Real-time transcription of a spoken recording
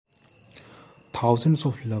thousands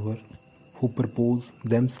of lovers who propose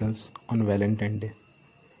themselves on Valentine's Day.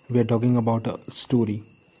 We are talking about a story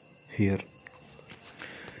here.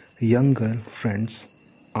 Young girl friends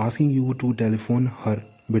asking you to telephone her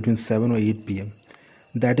between 7 or 8 p.m.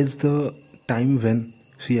 That is the time when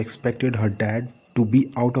she expected her dad to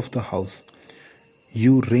be out of the house.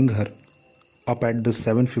 You ring her up at the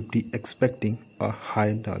 7:50 expecting a hi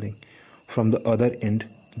darling from the other end,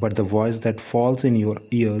 but the voice that falls in your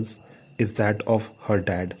ears is that of her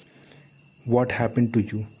dad. What happened to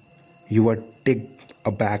you? You are taken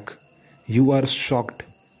aback. You are shocked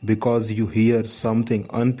because you hear something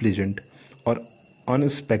unpleasant or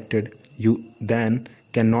unexpected. You then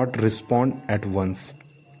cannot respond at once.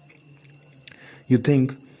 You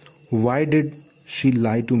think, why did she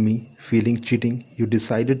lie to me? Feeling cheating, you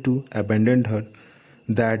decided to abandon her.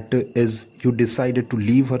 That is, you decided to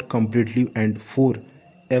leave her completely and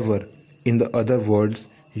forever. In the other words,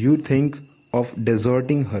 you think of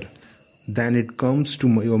deserting her. Then it comes to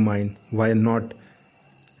your mind, why not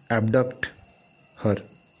abduct her?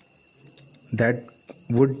 That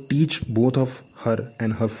would teach both of her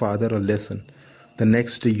and her father a lesson. The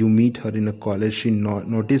next day you meet her in a college, she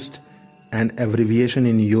noticed an abbreviation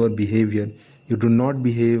in your behavior. You do not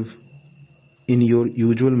behave in your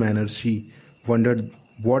usual manner. She wondered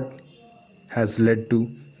what has led to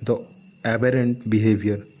the aberrant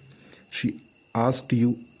behavior. She asked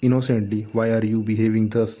you innocently, why are you behaving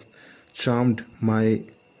thus? Charmed by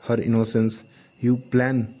her innocence, you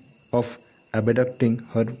plan of abducting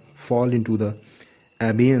her fall into the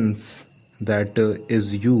abyss that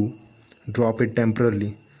is you. Drop it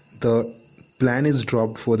temporarily. The plan is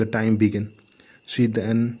dropped for the time being. She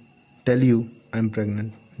then tell you, I'm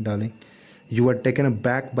pregnant, darling. You are taken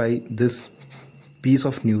aback by this piece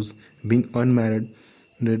of news. Being unmarried,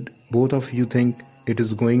 both of you think it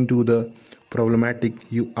is going to the problematic.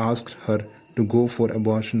 You asked her to go for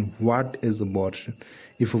abortion. What is abortion?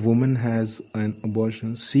 If a woman has an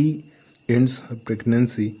abortion, she ends her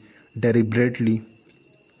pregnancy deliberately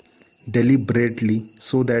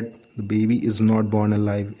so that the baby is not born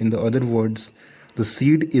alive. In the other words, the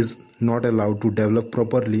seed is not allowed to develop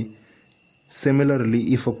properly.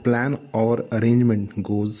 Similarly, if a plan or arrangement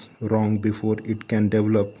goes wrong before it can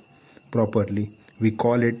develop properly, we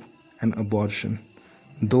call it an abortion.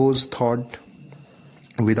 Those thought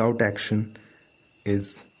without action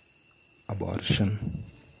is abortion.